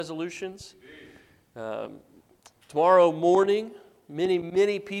resolutions. Tomorrow morning,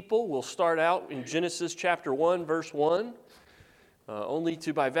 many people will start out in Genesis chapter 1, verse 1, only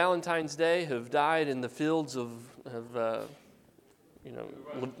to by Valentine's Day have died in the fields of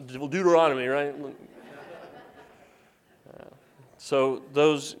Deuteronomy, right? So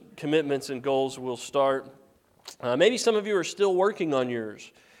those commitments and goals will start. Maybe some of you are still working on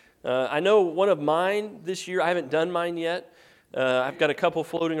yours. I know one of mine this year, I haven't done mine yet. I've got a couple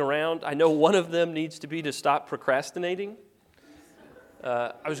floating around. I know one of them needs to be to stop procrastinating.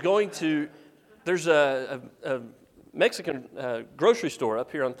 There's a Mexican grocery store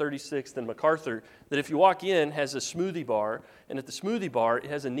up here on 36th and MacArthur that if you walk in has a smoothie bar, and at the smoothie bar it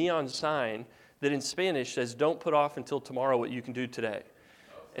has a neon sign that in Spanish says, "Don't put off until tomorrow what you can do today."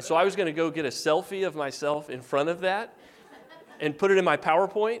 And so I was going to go get a selfie of myself in front of that and put it in my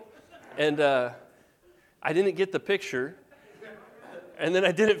PowerPoint, and I didn't get the picture, and then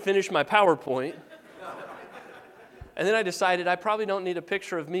I didn't finish my PowerPoint. And then I decided I probably don't need a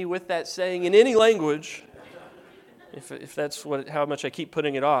picture of me with that saying in any language if that's how much I keep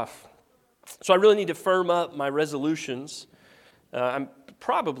putting it off. So I really need to firm up my resolutions. I'm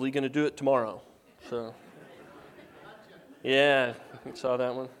probably going to do it tomorrow. So, yeah, you saw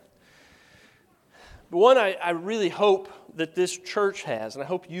that one. But one I really hope that this church has, and I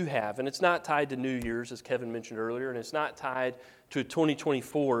hope you have, and it's not tied to New Year's, as Kevin mentioned earlier, and it's not tied to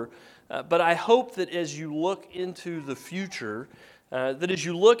 2024, but I hope that as you look into the future, that as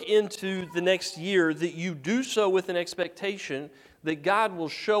you look into the next year, that you do so with an expectation that God will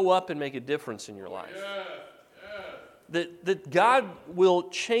show up and make a difference in your life. That God will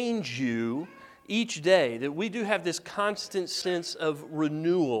change you each day, that we do have this constant sense of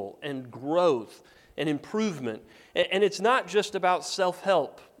renewal and growth and improvement. And it's not just about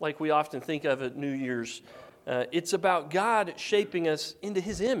self-help like we often think of at New Year's. It's about God shaping us into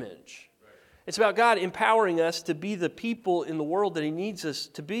His image. It's about God empowering us to be the people in the world that He needs us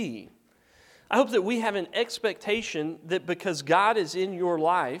to be. I hope that we have an expectation that because God is in your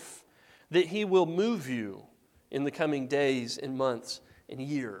life, that He will move you in the coming days and months and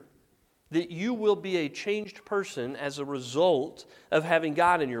year. That you will be a changed person as a result of having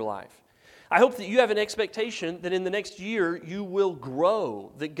God in your life. I hope that you have an expectation that in the next year you will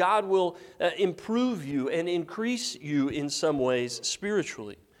grow, that God will improve you and increase you in some ways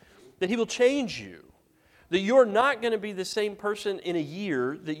spiritually, that He will change you, that you're not going to be the same person in a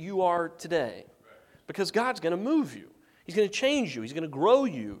year that you are today, because God's going to move you. He's going to change you. He's going to grow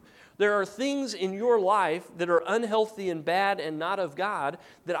you. There are things in your life that are unhealthy and bad and not of God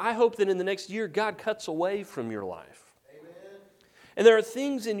that I hope that in the next year God cuts away from your life. Amen. And there are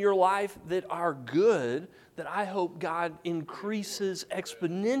things in your life that are good that I hope God increases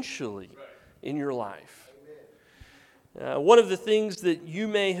exponentially in your life. One of the things that you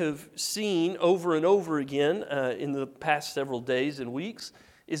may have seen over and over again in the past several days and weeks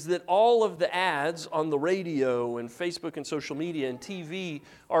is that all of the ads on the radio and Facebook and social media and TV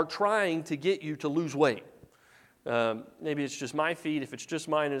are trying to get you to lose weight. Maybe it's just my feed. If it's just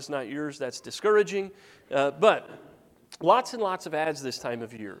mine and it's not yours, that's discouraging. But lots and lots of ads this time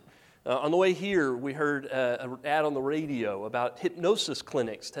of year. On the way here, we heard an ad on the radio about hypnosis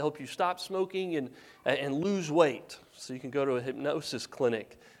clinics to help you stop smoking and lose weight. So you can go to a hypnosis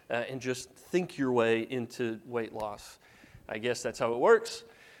clinic and just think your way into weight loss. I guess that's how it works.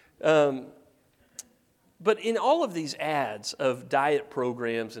 But in all of these ads of diet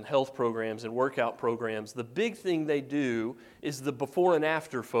programs and health programs and workout programs, the big thing they do is the before and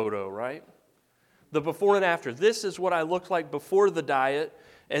after photo, right? The before and after. This is what I looked like before the diet,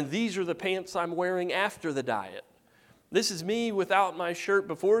 and these are the pants I'm wearing after the diet. This is me without my shirt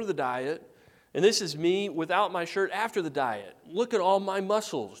before the diet, and this is me without my shirt after the diet. Look at all my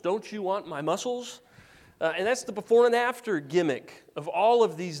muscles. Don't you want my muscles? And that's the before and after gimmick of all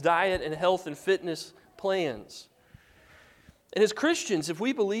of these diet and health and fitness plans. And as Christians, if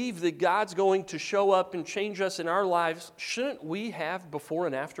we believe that God's going to show up and change us in our lives, shouldn't we have before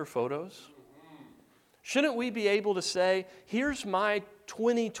and after photos? Shouldn't we be able to say, here's my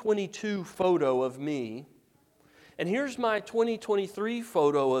 2022 photo of me, and here's my 2023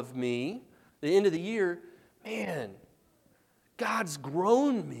 photo of me, the end of the year. Man, God's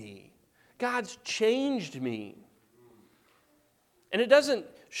grown me. God's changed me. And it doesn't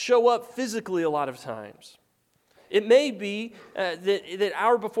show up physically a lot of times. It may be that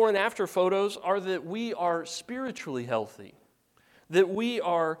our before and after photos are that we are spiritually healthy, that we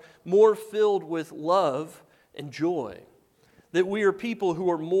are more filled with love and joy, that we are people who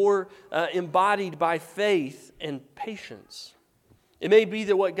are more embodied by faith and patience. It may be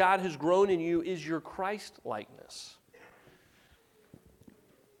that what God has grown in you is your Christ-likeness.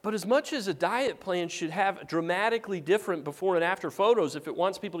 But as much as a diet plan should have dramatically different before and after photos if it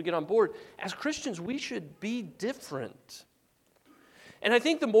wants people to get on board, as Christians, we should be different. And I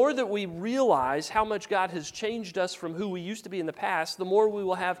think the more that we realize how much God has changed us from who we used to be in the past, the more we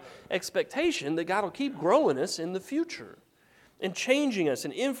will have expectation that God will keep growing us in the future and changing us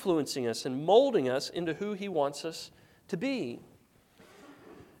and influencing us and molding us into who He wants us to be.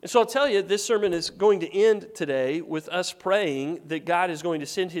 And so I'll tell you, this sermon is going to end today with us praying that God is going to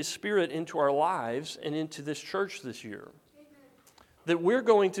send His Spirit into our lives and into this church this year. That we're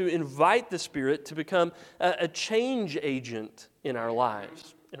going to invite the Spirit to become a change agent in our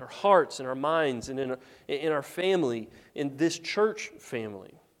lives, in our hearts, in our minds, and in our family, in this church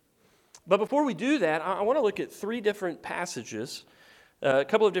family. But before we do that, I want to look at three different passages, a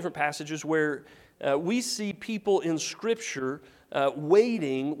couple of different passages where we see people in Scripture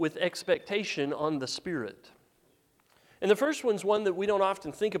waiting with expectation on the Spirit. And the first one's one that we don't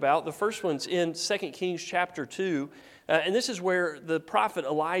often think about. The first one's in 2 Kings chapter 2. And this is where the prophet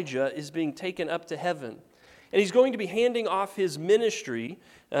Elijah is being taken up to heaven. And he's going to be handing off his ministry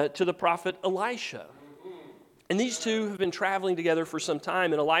to the prophet Elisha. And these two have been traveling together for some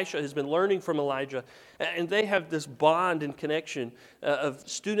time, and Elisha has been learning from Elijah. And they have this bond and connection of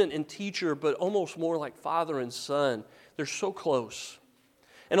student and teacher, but almost more like father and son. They're so close.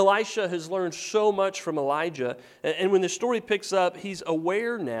 And Elisha has learned so much from Elijah. And when the story picks up, he's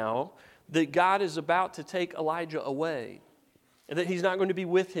aware now that God is about to take Elijah away and that he's not going to be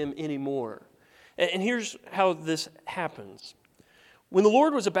with him anymore. And here's how this happens. When the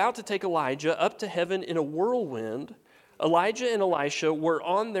Lord was about to take Elijah up to heaven in a whirlwind, Elijah and Elisha were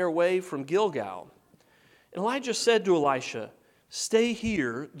on their way from Gilgal. And Elijah said to Elisha, "Stay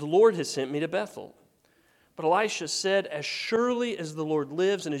here, the Lord has sent me to Bethel." But Elisha said, "As surely as the Lord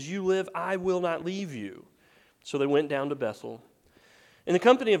lives and as you live, I will not leave you." So they went down to Bethel. And the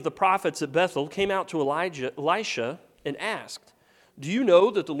company of the prophets at Bethel came out to Elisha and asked, "Do you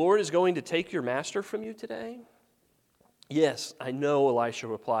know that the Lord is going to take your master from you today?" "Yes, I know," Elisha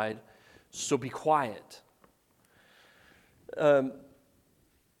replied, "so be quiet."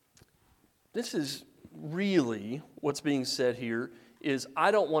 This is really what's being said here is,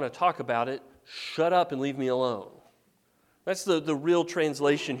 I don't want to talk about it. Shut up and leave me alone. That's the real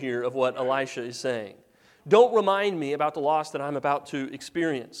translation here of what Elisha is saying. Don't remind me about the loss that I'm about to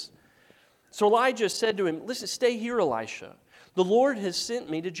experience. So Elijah said to him, "Listen, stay here, Elisha. The Lord has sent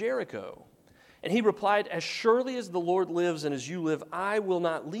me to Jericho." And he replied, "As surely as the Lord lives and as you live, I will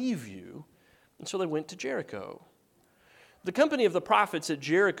not leave you." And so they went to Jericho. The company of the prophets at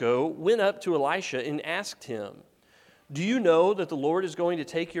Jericho went up to Elisha and asked him, "Do you know that the Lord is going to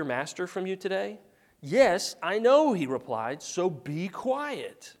take your master from you today?" "Yes, I know," he replied, "so be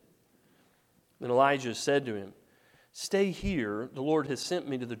quiet." Then Elijah said to him, "Stay here, the Lord has sent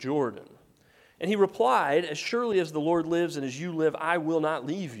me to the Jordan." And he replied, "As surely as the Lord lives and as you live, I will not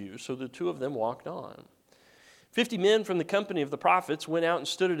leave you." So the two of them walked on. 50 men from the company of the prophets went out and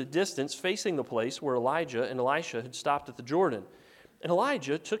stood at a distance facing the place where Elijah and Elisha had stopped at the Jordan. And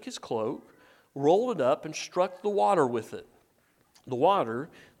Elijah took his cloak, rolled it up, and struck the water with it. The water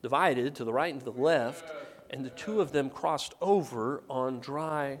divided to the right and to the left, and the two of them crossed over on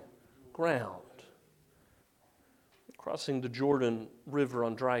dry ground. Crossing the Jordan River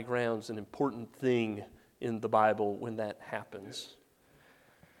on dry ground is an important thing in the Bible when that happens.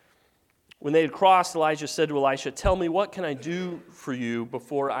 When they had crossed, Elijah said to Elisha, "Tell me, what can I do for you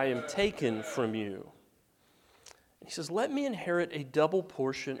before I am taken from you?" And he says, "Let me inherit a double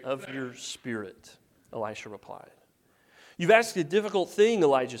portion of your spirit," Elisha replied. "You've asked a difficult thing,"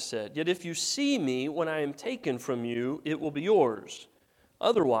 Elijah said, "yet if you see me when I am taken from you, it will be yours.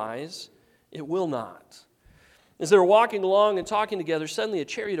 Otherwise, it will not." As they were walking along and talking together, suddenly a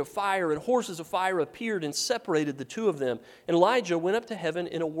chariot of fire and horses of fire appeared and separated the two of them. And Elijah went up to heaven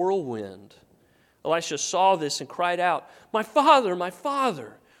in a whirlwind. Elisha saw this and cried out, my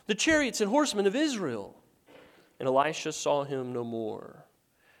father, the chariots and horsemen of Israel." And Elisha saw him no more.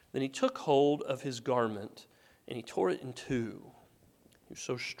 Then he took hold of his garment and he tore it in two. He was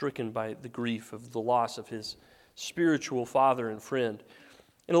so stricken by the grief of the loss of his spiritual father and friend.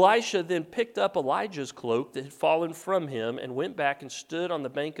 And Elisha then picked up Elijah's cloak that had fallen from him and went back and stood on the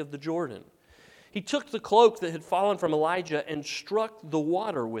bank of the Jordan. He took the cloak that had fallen from Elijah and struck the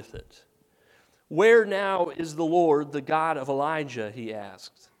water with it. "Where now is the Lord, the God of Elijah?" he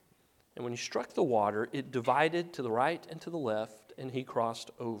asked. And when he struck the water, it divided to the right and to the left, and he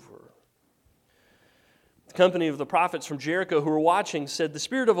crossed over. The company of the prophets from Jericho who were watching said, "The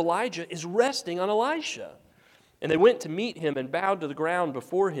spirit of Elijah is resting on Elisha." And they went to meet him and bowed to the ground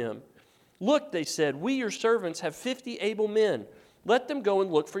before him. "Look," they said, "we, your servants, have 50 able men. Let them go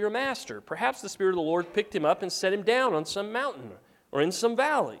and look for your master. Perhaps the Spirit of the Lord picked him up and set him down on some mountain or in some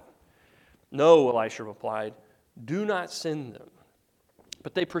valley." "No," Elisha replied, "do not send them."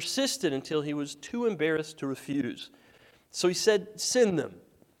 But they persisted until he was too embarrassed to refuse. So he said, "Send them."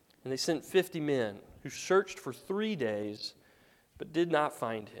 And they sent 50 men who searched for 3 days but did not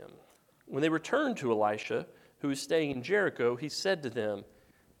find him. When they returned to Elisha, who was staying in Jericho, he said to them,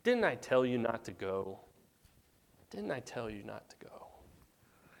 "Didn't I tell you not to go? Didn't I tell you not to go?"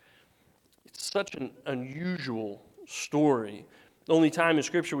 It's such an unusual story. The only time in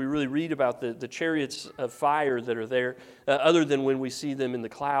Scripture we really read about the chariots of fire that are there, other than when we see them in the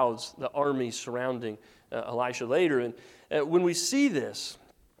clouds, the army surrounding Elisha later. And when we see this,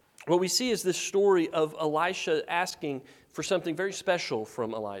 what we see is this story of Elisha asking for something very special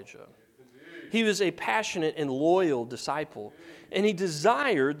from Elijah. He was a passionate and loyal disciple, and he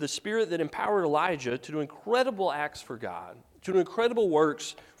desired the Spirit that empowered Elijah to do incredible acts for God, to do incredible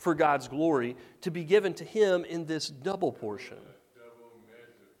works for God's glory, to be given to him in this double portion.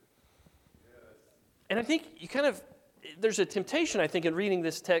 And I think there's a temptation, I think, in reading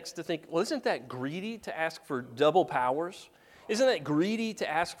this text to think, well, isn't that greedy to ask for double powers? Isn't that greedy to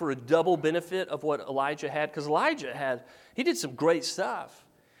ask for a double benefit of what Elijah had? Because he did some great stuff.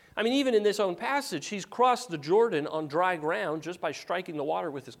 I mean, even in this own passage, he's crossed the Jordan on dry ground just by striking the water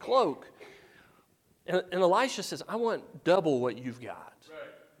with his cloak. And Elisha says, "I want double what you've got." Right.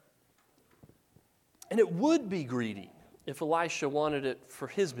 And it would be greedy if Elisha wanted it for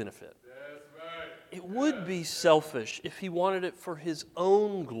his benefit. That's right. It would be selfish if he wanted it for his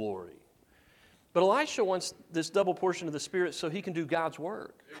own glory. But Elisha wants this double portion of the Spirit so he can do God's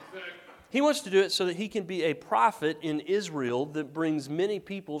work. Exactly. He wants to do it so that he can be a prophet in Israel that brings many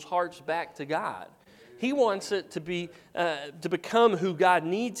people's hearts back to God. He wants it to become who God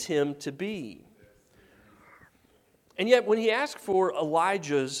needs him to be. And yet when he asks for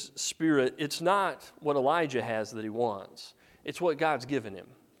Elijah's spirit, it's not what Elijah has that he wants. It's what God's given him.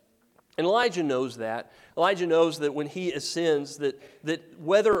 And Elijah knows that. Elijah knows that when he ascends, that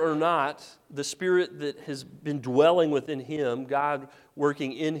whether or not the Spirit that has been dwelling within him, God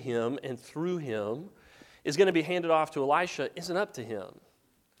working in him and through him, is going to be handed off to Elisha isn't up to him.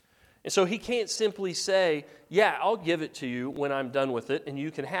 And so he can't simply say, "Yeah, I'll give it to you when I'm done with it and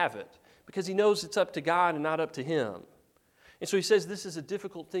you can have it," because he knows it's up to God and not up to him. And so he says, "This is a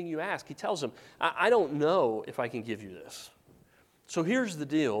difficult thing you ask." He tells him, I don't know if I can give you this. So here's the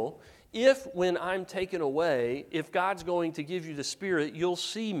deal. If when I'm taken away, if God's going to give you the Spirit, you'll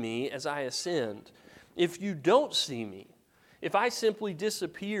see me as I ascend. If you don't see me, if I simply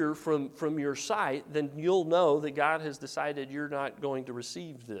disappear from your sight, then you'll know that God has decided you're not going to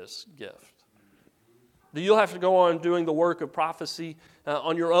receive this gift. That you'll have to go on doing the work of prophecy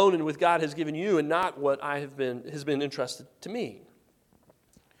on your own and with God has given you and not what has been entrusted to me.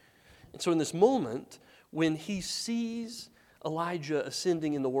 And so in this moment, when he sees Elijah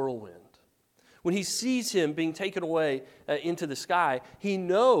ascending in the whirlwind, when he sees him being taken away into the sky, he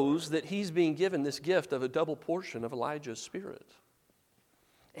knows that he's being given this gift of a double portion of Elijah's spirit.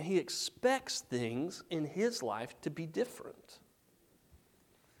 And he expects things in his life to be different.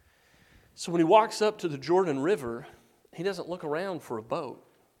 So when he walks up to the Jordan River, he doesn't look around for a boat.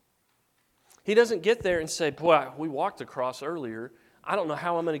 He doesn't get there and say, "Boy, we walked across earlier. I don't know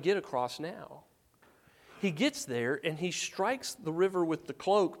how I'm going to get across now." He gets there and he strikes the river with the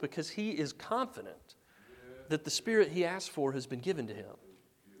cloak because he is confident that the Spirit he asked for has been given to him.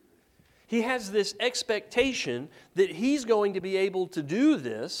 He has this expectation that he's going to be able to do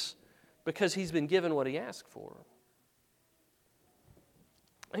this because he's been given what he asked for.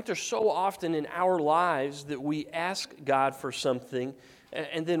 I think there's so often in our lives that we ask God for something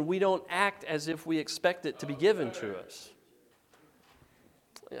and then we don't act as if we expect it to be given to us.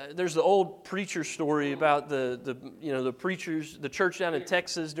 There's the old preacher story about the preachers, the church down in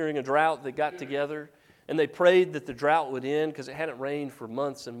Texas during a drought that got together, and they prayed that the drought would end because it hadn't rained for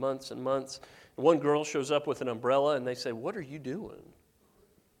months and months and months. And one girl shows up with an umbrella, and they say, "What are you doing?"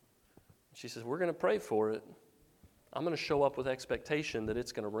 She says, "We're going to pray for it. I'm going to show up with expectation that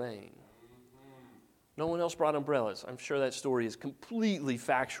it's going to rain." No one else brought umbrellas. I'm sure that story is completely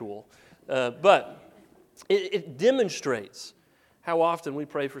factual, but it demonstrates how often we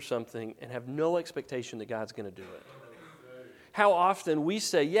pray for something and have no expectation that God's going to do it. How often we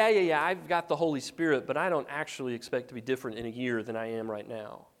say, yeah, I've got the Holy Spirit, but I don't actually expect to be different in a year than I am right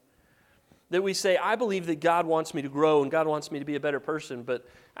now. That we say, I believe that God wants me to grow and God wants me to be a better person, but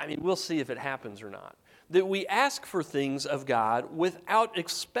we'll see if it happens or not. That we ask for things of God without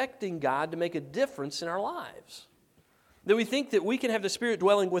expecting God to make a difference in our lives. That we think that we can have the Spirit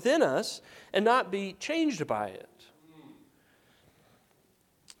dwelling within us and not be changed by it.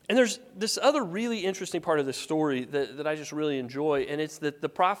 And there's this other really interesting part of this story that I just really enjoy, and it's that the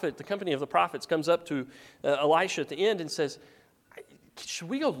company of the prophets comes up to Elisha at the end and says, should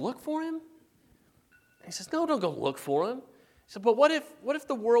we go look for him? And he says, no, don't go look for him. He said, but what if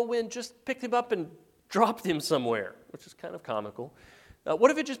the whirlwind just picked him up and dropped him somewhere, which is kind of comical.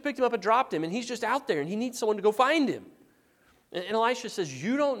 What if it just picked him up and dropped him, and he's just out there, and he needs someone to go find him? And Elisha says,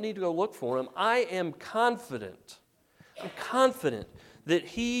 you don't need to go look for him. I am confident that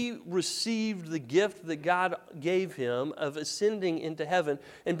he received the gift that God gave him of ascending into heaven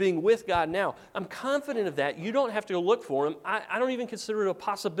and being with God now. I'm confident of that. You don't have to go look for him. I don't even consider it a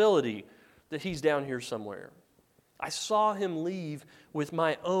possibility that he's down here somewhere. I saw him leave with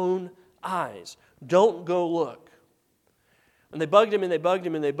my own eyes. Don't go look. And they bugged him and they bugged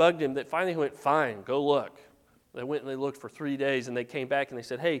him and they bugged him that finally he went, fine, go look. They went and they looked for 3 days and they came back and they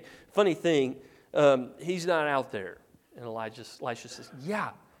said, hey, funny thing, he's not out there. And Elisha says, yeah,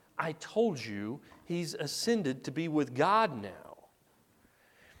 I told you he's ascended to be with God now.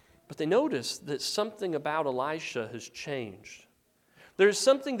 But they notice that something about Elisha has changed. There's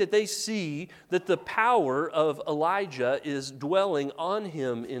something that they see that the power of Elijah is dwelling on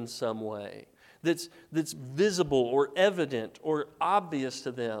him in some way. That's visible or evident or obvious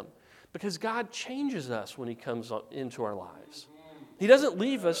to them. Because God changes us when he comes into our lives. He doesn't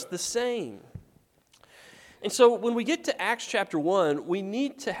leave us the same. And so when we get to Acts chapter 1, we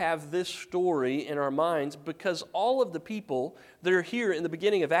need to have this story in our minds because all of the people that are here in the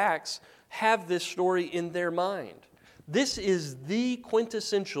beginning of Acts have this story in their mind. This is the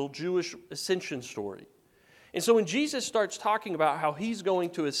quintessential Jewish ascension story. And so when Jesus starts talking about how he's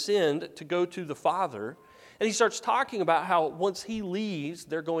going to ascend to go to the Father, and he starts talking about how once he leaves,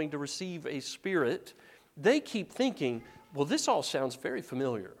 they're going to receive a spirit, they keep thinking, well, this all sounds very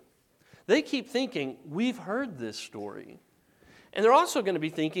familiar. They keep thinking, we've heard this story. And they're also going to be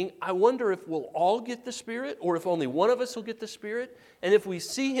thinking, I wonder if we'll all get the Spirit, or if only one of us will get the Spirit. And if we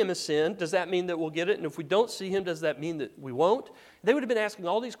see him ascend, does that mean that we'll get it? And if we don't see him, does that mean that we won't? They would have been asking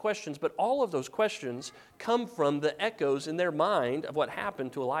all these questions, but all of those questions come from the echoes in their mind of what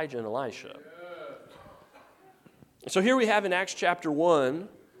happened to Elijah and Elisha. So here we have in Acts chapter 1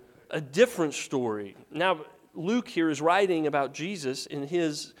 a different story. Now, Luke here is writing about Jesus in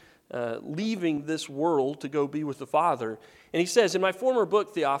his leaving this world to go be with the Father. And he says, in my former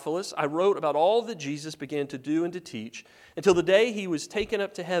book, Theophilus, I wrote about all that Jesus began to do and to teach until the day he was taken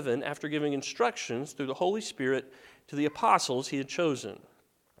up to heaven after giving instructions through the Holy Spirit to the apostles he had chosen.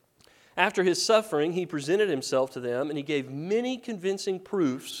 After his suffering, he presented himself to them, and he gave many convincing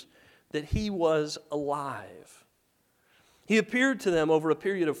proofs that he was alive. He appeared to them over a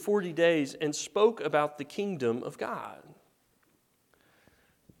period of 40 days and spoke about the kingdom of God.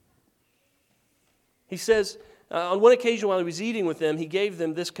 He says, on one occasion while he was eating with them, he gave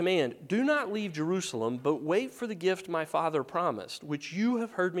them this command, do not leave Jerusalem, but wait for the gift my Father promised, which you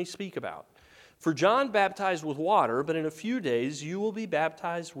have heard me speak about. For John baptized with water, but in a few days you will be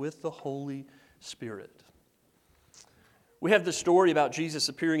baptized with the Holy Spirit. We have the story about Jesus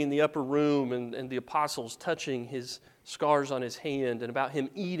appearing in the upper room and the apostles touching his scars on his hand and about him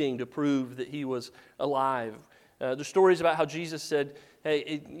eating to prove that he was alive. The stories about how Jesus said,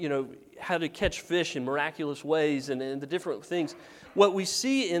 hey, how to catch fish in miraculous ways and the different things. What we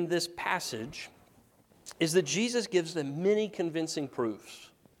see in this passage is that Jesus gives them many convincing proofs.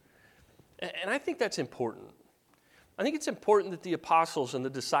 And I think that's important. I think it's important that the apostles and the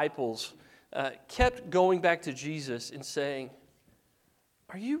disciples kept going back to Jesus and saying,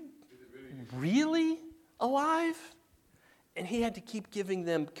 are you really alive? And he had to keep giving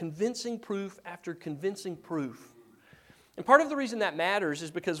them convincing proof after convincing proof. And part of the reason that matters is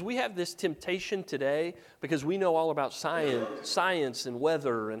because we have this temptation today because we know all about science and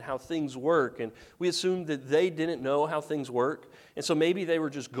weather and how things work. And we assume that they didn't know how things work. And so maybe they were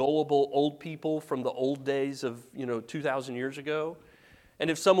just gullible old people from the old days of, 2,000 years ago. And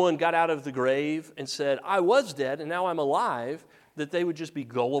if someone got out of the grave and said, I was dead and now I'm alive, that they would just be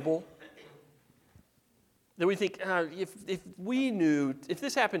gullible. That we think, if we knew, if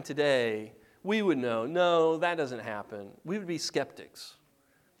this happened today, we would know, no, that doesn't happen. We would be skeptics.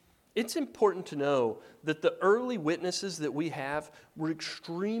 It's important to know that the early witnesses that we have were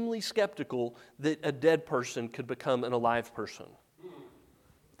extremely skeptical that a dead person could become an alive person.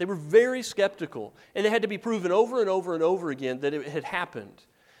 They were very skeptical, and it had to be proven over and over and over again that it had happened.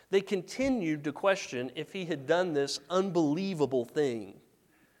 They continued to question if he had done this unbelievable thing.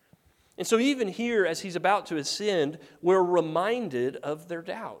 And so even here, as he's about to ascend, we're reminded of their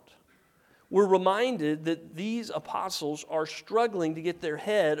doubt. We're reminded that these apostles are struggling to get their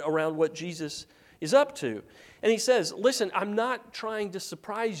head around what Jesus is up to. And he says, listen, I'm not trying to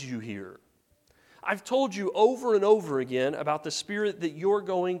surprise you here. I've told you over and over again about the Spirit that you're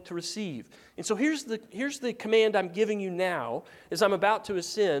going to receive. And so here's the command I'm giving you now as I'm about to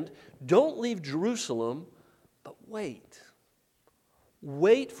ascend. Don't leave Jerusalem, but wait.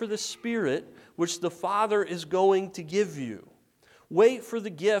 Wait for the Spirit which the Father is going to give you. Wait for the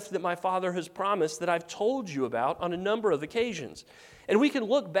gift that my Father has promised that I've told you about on a number of occasions. And we can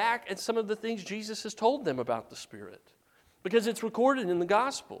look back at some of the things Jesus has told them about the Spirit because it's recorded in the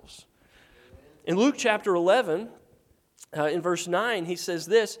Gospels. In Luke chapter 11, in verse 9, he says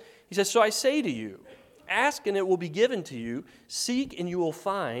this. He says, so I say to you, ask and it will be given to you. Seek and you will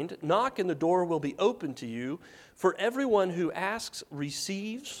find. Knock and the door will be opened to you. For everyone who asks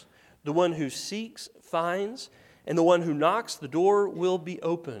receives. The one who seeks finds. And the one who knocks, the door will be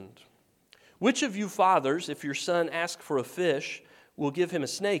opened. Which of you fathers, if your son asks for a fish, will give him a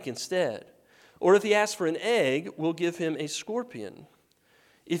snake instead? Or if he asks for an egg, will give him a scorpion?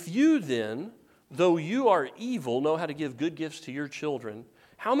 If you then, though you are evil, know how to give good gifts to your children,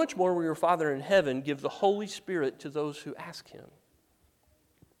 how much more will your Father in heaven give the Holy Spirit to those who ask him?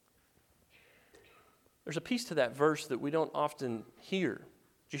 There's a piece to that verse that we don't often hear.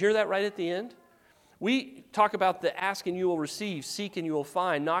 Did you hear that right at the end? We talk about the ask and you will receive, seek and you will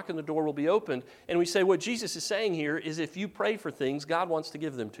find, knock and the door will be opened. And we say what Jesus is saying here is if you pray for things, God wants to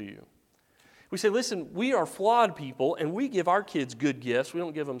give them to you. We say, listen, we are flawed people, and we give our kids good gifts. We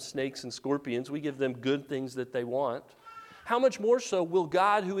don't give them snakes and scorpions. We give them good things that they want. How much more so will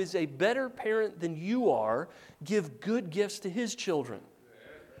God, who is a better parent than you are, give good gifts to his children?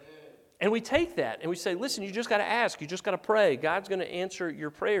 And we take that, and we say, listen, you just got to ask. You just got to pray. God's going to answer your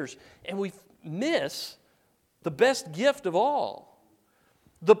prayers. And we miss the best gift of all.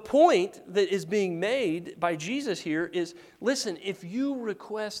 The point that is being made by Jesus here is, listen, if you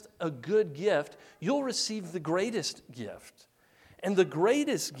request a good gift, you'll receive the greatest gift. And the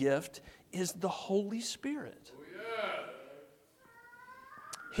greatest gift is the Holy Spirit.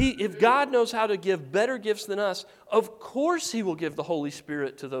 If God knows how to give better gifts than us, of course he will give the Holy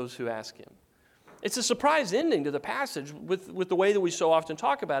Spirit to those who ask him. It's a surprise ending to the passage with the way that we so often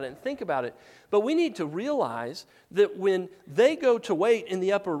talk about it and think about it. But we need to realize that when they go to wait in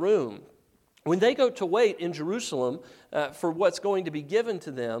the upper room, when they go to wait in Jerusalem for what's going to be given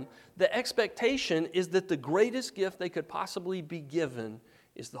to them, the expectation is that the greatest gift they could possibly be given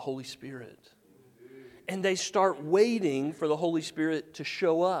is the Holy Spirit. And they start waiting for the Holy Spirit to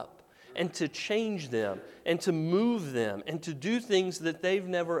show up and to change them and to move them and to do things that they've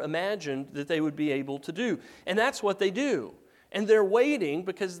never imagined that they would be able to do. And that's what they do. And they're waiting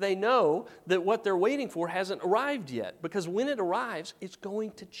because they know that what they're waiting for hasn't arrived yet. Because when it arrives, it's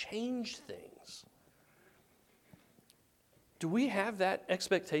going to change things. Do we have that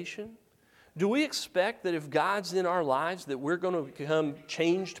expectation? Do we expect that if God's in our lives that we're going to become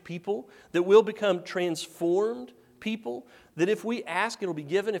changed people, that we'll become transformed people, that if we ask, it'll be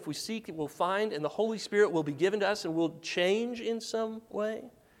given, if we seek, it will find, and the Holy Spirit will be given to us and will change in some way?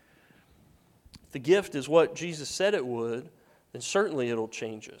 If the gift is what Jesus said it would, then certainly it'll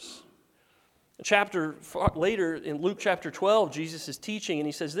change us. Later in Luke chapter 12, Jesus is teaching and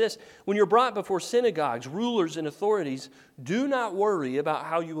he says this, when you're brought before synagogues, rulers and authorities, do not worry about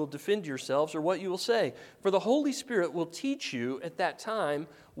how you will defend yourselves or what you will say, for the Holy Spirit will teach you at that time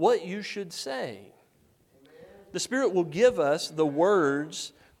what you should say. The Spirit will give us the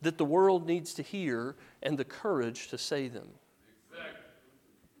words that the world needs to hear and the courage to say them.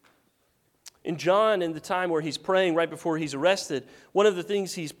 In John, in the time where he's praying right before he's arrested, one of the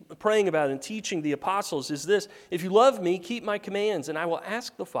things he's praying about and teaching the apostles is this, if you love me, keep my commands, and I will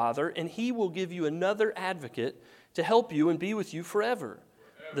ask the Father, and he will give you another advocate to help you and be with you forever,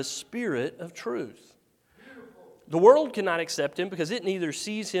 the Spirit of truth. The world cannot accept him because it neither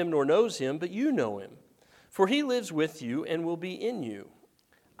sees him nor knows him, but you know him, for he lives with you and will be in you.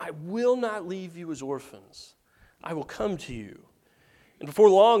 I will not leave you as orphans. I will come to you. And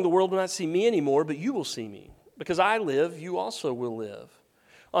before long, the world will not see me anymore, but you will see me. Because I live, you also will live.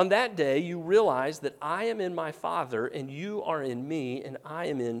 On that day, you realize that I am in my Father, and you are in me, and I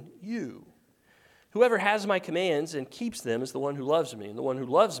am in you. Whoever has my commands and keeps them is the one who loves me. And the one who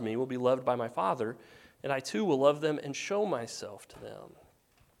loves me will be loved by my Father, and I too will love them and show myself to them.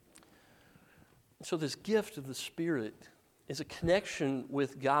 So this gift of the Spirit is a connection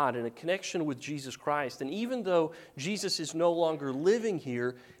with God and a connection with Jesus Christ. And even though Jesus is no longer living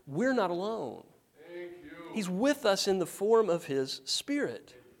here, we're not alone. He's with us in the form of his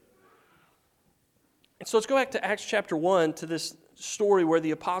Spirit. And so let's go back to Acts chapter 1, to this story where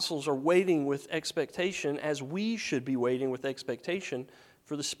the apostles are waiting with expectation, as we should be waiting with expectation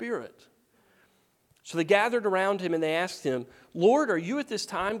for the Spirit. So they gathered around him and they asked him, Lord, are you at this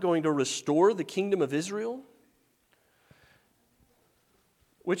time going to restore the kingdom of Israel?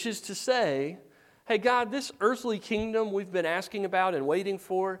 Which is to say, hey, God, this earthly kingdom we've been asking about and waiting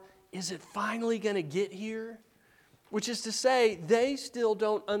for, is it finally going to get here? Which is to say, they still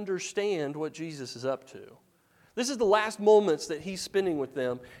don't understand what Jesus is up to. This is the last moments that he's spending with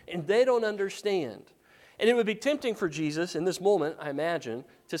them, and they don't understand. And it would be tempting for Jesus in this moment, I imagine,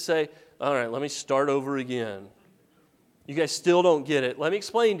 to say, all right, let me start over again. You guys still don't get it. Let me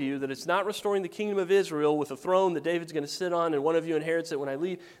explain to you that it's not restoring the kingdom of Israel with a throne that David's going to sit on and one of you inherits it when I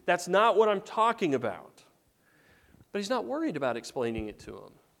leave. That's not what I'm talking about. But he's not worried about explaining it to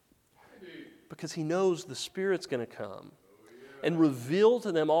them, because he knows the Spirit's going to come and reveal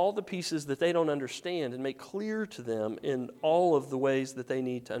to them all the pieces that they don't understand and make clear to them in all of the ways that they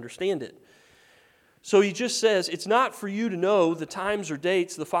need to understand it. So he just says, it's not for you to know the times or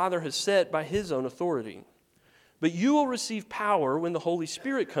dates the Father has set by his own authority. But you will receive power when the Holy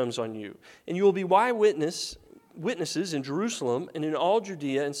Spirit comes on you, and you will be witnesses in Jerusalem and in all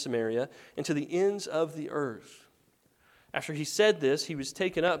Judea and Samaria and to the ends of the earth. After he said this, he was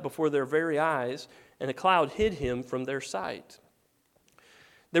taken up before their very eyes, and a cloud hid him from their sight.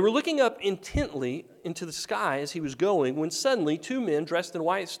 They were looking up intently into the sky as he was going, when suddenly 2 men dressed in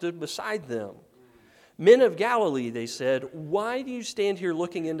white stood beside them. Men of Galilee, they said, why do you stand here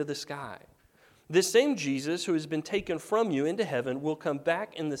looking into the sky? This same Jesus who has been taken from you into heaven will come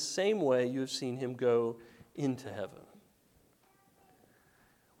back in the same way you have seen him go into heaven.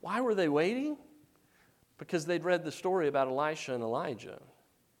 Why were they waiting? Because they'd read the story about Elisha and Elijah.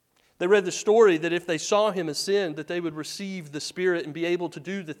 They read the story that if they saw him ascend, that they would receive the Spirit and be able to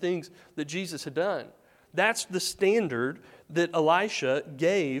do the things that Jesus had done. That's the standard that Elisha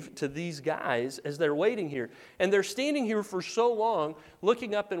gave to these guys as they're waiting here. And they're standing here for so long,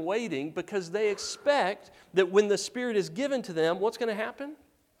 looking up and waiting, because they expect that when the Spirit is given to them, what's going to happen?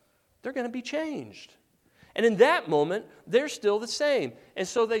 They're going to be changed. And in that moment, they're still the same. And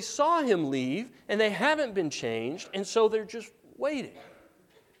so they saw him leave, and they haven't been changed, and so they're just waiting.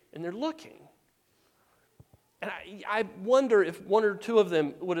 And they're looking. And I wonder if one or two of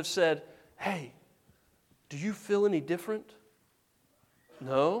them would have said, hey, do you feel any different?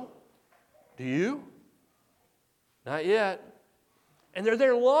 No? Do you? Not yet. And they're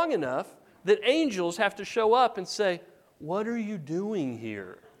there long enough that angels have to show up and say, what are you doing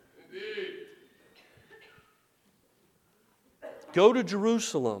here? Indeed. Go to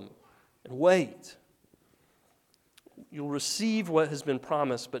Jerusalem and wait. You'll receive what has been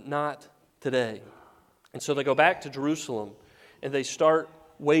promised, but not today. And so they go back to Jerusalem and they start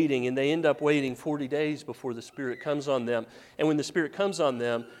waiting, and they end up waiting 40 days before the Spirit comes on them. And when the Spirit comes on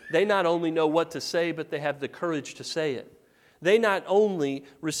them, they not only know what to say, but they have the courage to say it. They not only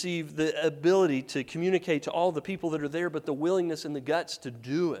receive the ability to communicate to all the people that are there, but the willingness and the guts to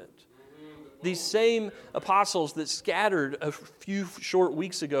do it. These same apostles that scattered a few short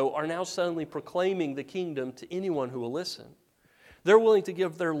weeks ago are now suddenly proclaiming the kingdom to anyone who will listen. They're willing to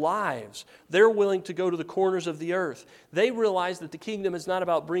give their lives. They're willing to go to the corners of the earth. They realize that the kingdom is not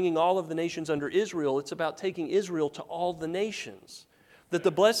about bringing all of the nations under Israel. It's about taking Israel to all the nations. That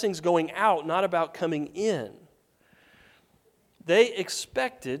the blessing's going out, not about coming in. They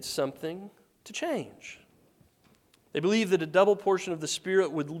expected something to change. They believed that a double portion of the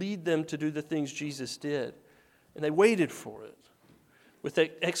Spirit would lead them to do the things Jesus did. And they waited for it with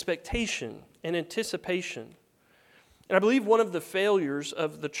expectation and anticipation. And I believe one of the failures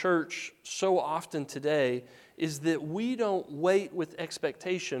of the church so often today is that we don't wait with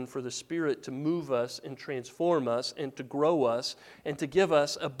expectation for the Spirit to move us and transform us and to grow us and to give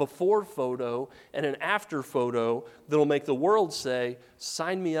us a before photo and an after photo that'll make the world say,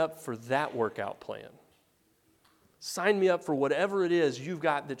 sign me up for that workout plan. Sign me up for whatever it is you've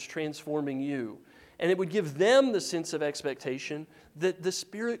got that's transforming you. And it would give them the sense of expectation that the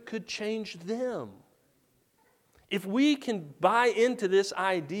Spirit could change them. If we can buy into this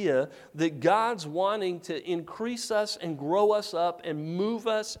idea that God's wanting to increase us and grow us up and move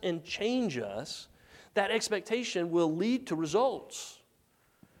us and change us, that expectation will lead to results.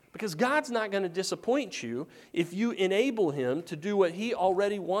 Because God's not going to disappoint you if you enable Him to do what He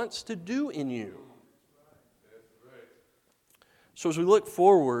already wants to do in you. So as we look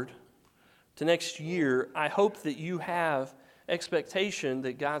forward to next year, I hope that you have expectation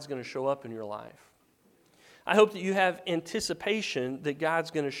that God's going to show up in your life. I hope that you have anticipation that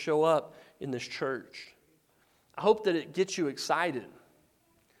God's going to show up in this church. I hope that it gets you excited.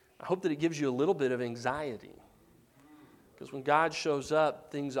 I hope that it gives you a little bit of anxiety. Because when God shows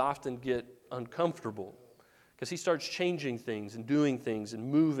up, things often get uncomfortable. Because he starts changing things and doing things and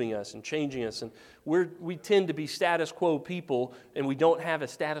moving us and changing us. And we tend to be status quo people, and we don't have a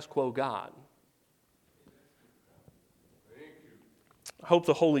status quo God. I hope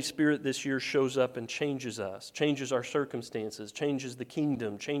the Holy Spirit this year shows up and changes us, changes our circumstances, changes the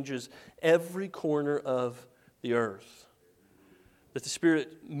kingdom, changes every corner of the earth. That the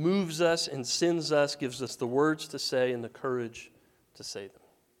Spirit moves us and sends us, gives us the words to say and the courage to say them.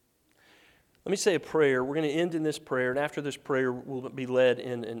 Let me say a prayer. We're going to end in this prayer, and after this prayer, we'll be led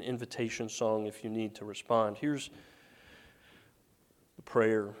in an invitation song if you need to respond. Here's the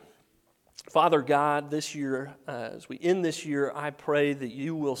prayer. Father God, this year, as we end this year, I pray that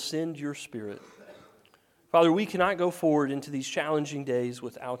you will send your Spirit. Father, we cannot go forward into these challenging days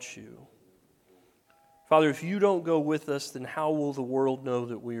without you. Father, if you don't go with us, then how will the world know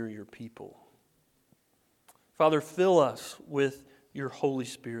that we are your people? Father, fill us with your Holy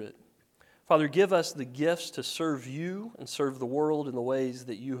Spirit. Father, give us the gifts to serve you and serve the world in the ways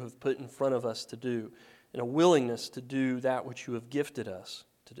that you have put in front of us to do, and a willingness to do that which you have gifted us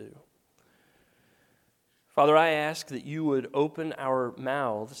to do. Father, I ask that you would open our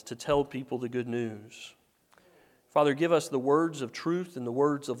mouths to tell people the good news. Father, give us the words of truth and the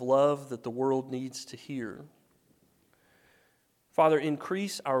words of love that the world needs to hear. Father,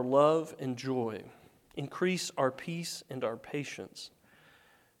 increase our love and joy. Increase our peace and our patience.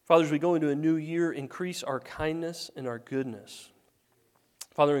 Father, as we go into a new year, increase our kindness and our goodness.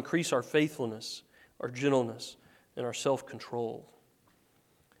 Father, increase our faithfulness, our gentleness, and our self-control.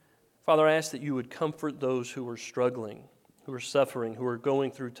 Father, I ask that you would comfort those who are struggling, who are suffering, who are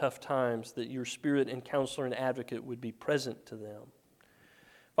going through tough times, that your Spirit and counselor and advocate would be present to them.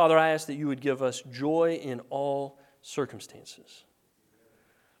 Father, I ask that you would give us joy in all circumstances.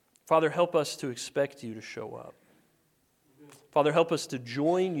 Father, help us to expect you to show up. Father, help us to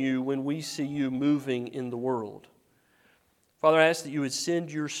join you when we see you moving in the world. Father, I ask that you would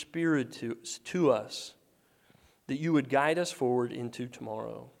send your Spirit to us, that you would guide us forward into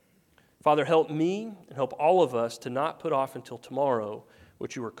tomorrow. Father, help me and help all of us to not put off until tomorrow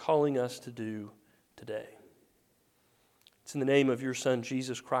what you are calling us to do today. It's in the name of your Son,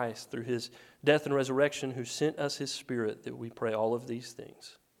 Jesus Christ, through his death and resurrection, who sent us his Spirit, that we pray all of these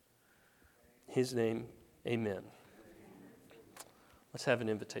things. In his name, amen. Let's have an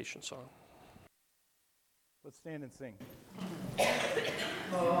invitation song. Let's stand and sing.